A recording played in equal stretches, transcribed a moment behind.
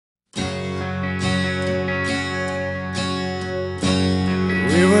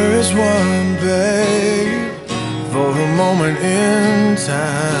just one, babe, for a moment in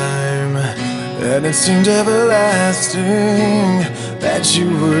time, and it seemed everlasting that you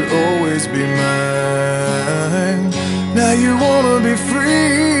would always be mine. Now you wanna be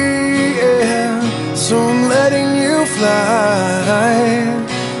free, yeah, so I'm letting you fly.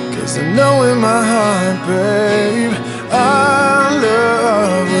 'Cause I know in my heart, babe, our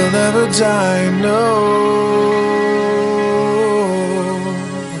love will never die, no.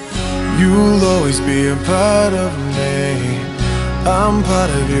 You'll always be a part of me, I'm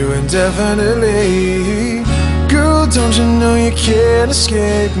part of you indefinitely. Girl, don't you know you can't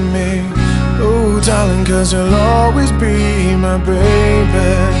escape me? Oh, darling, 'cause you'll always be my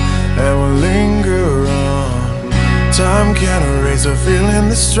baby, and we'll linger on. Time can't erase a feeling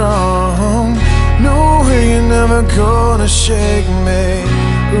this strong. No way, you're never gonna shake me.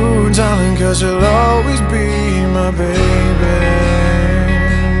 Ooh, darling, 'cause you'll always be my baby.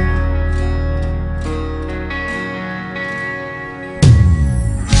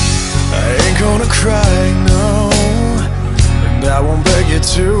 Gonna cry, no, and I won't beg you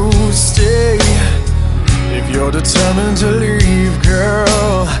to stay. If you're determined to leave,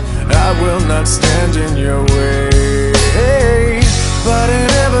 girl, I will not stand in your way. But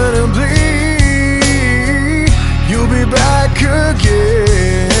inevitably, you'll be back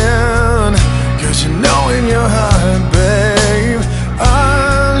again. 'Cause you know in your heart, babe,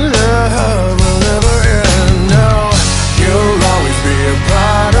 our love will never end. No, you'll always be a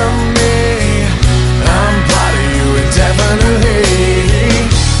part of me, definitely.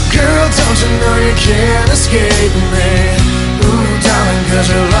 Girl, don't you know you can't escape me? Ooh, darling, 'cause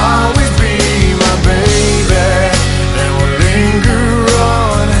you'll always be my baby, and we'll linger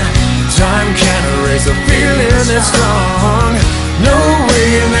on. Time can't erase a feeling that's strong. No way,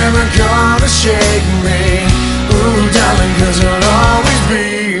 you're never gonna shake me. Ooh, darling, 'cause you'll always be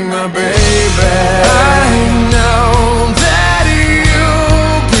my baby. I know that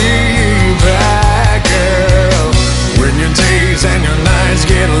you'll be back, girl, when your days and your nights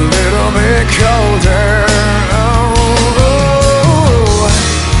get a little bit colder. Oh,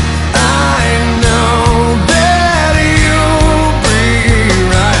 I know that you'll be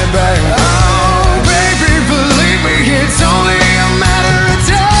right back. Oh, baby, believe me, it's only a matter of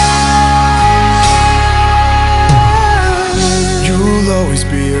time. You'll always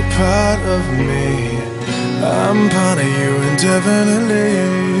be a part of me, I'm part of you indefinitely.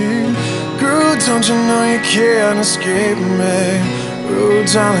 Girl, don't you know you can't escape me? Oh,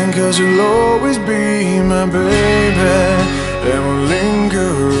 darling, 'cause you'll always be my baby, and we'll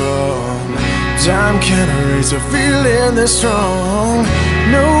linger on. Time can't erase a feeling this strong.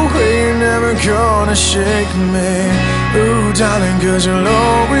 No way, you're never gonna shake me. Oh, darling, 'cause you'll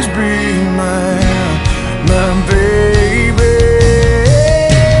always be my baby.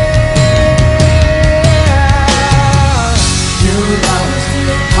 You'll always be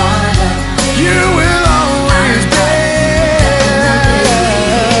a part of me. You will always be.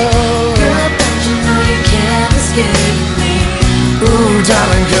 Girl, don't you know you can't escape me? Ooh,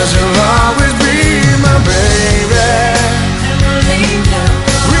 darling, 'cause you'll always be my baby, and we'll linger.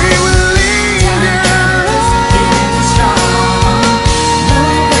 We will linger. Getting strong. No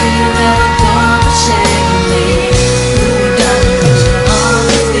way you're ever gonna shake me. Ooh, darling, 'cause you'll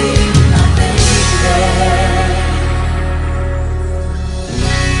always be my baby.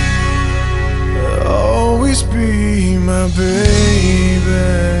 Always be my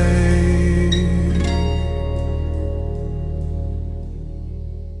baby.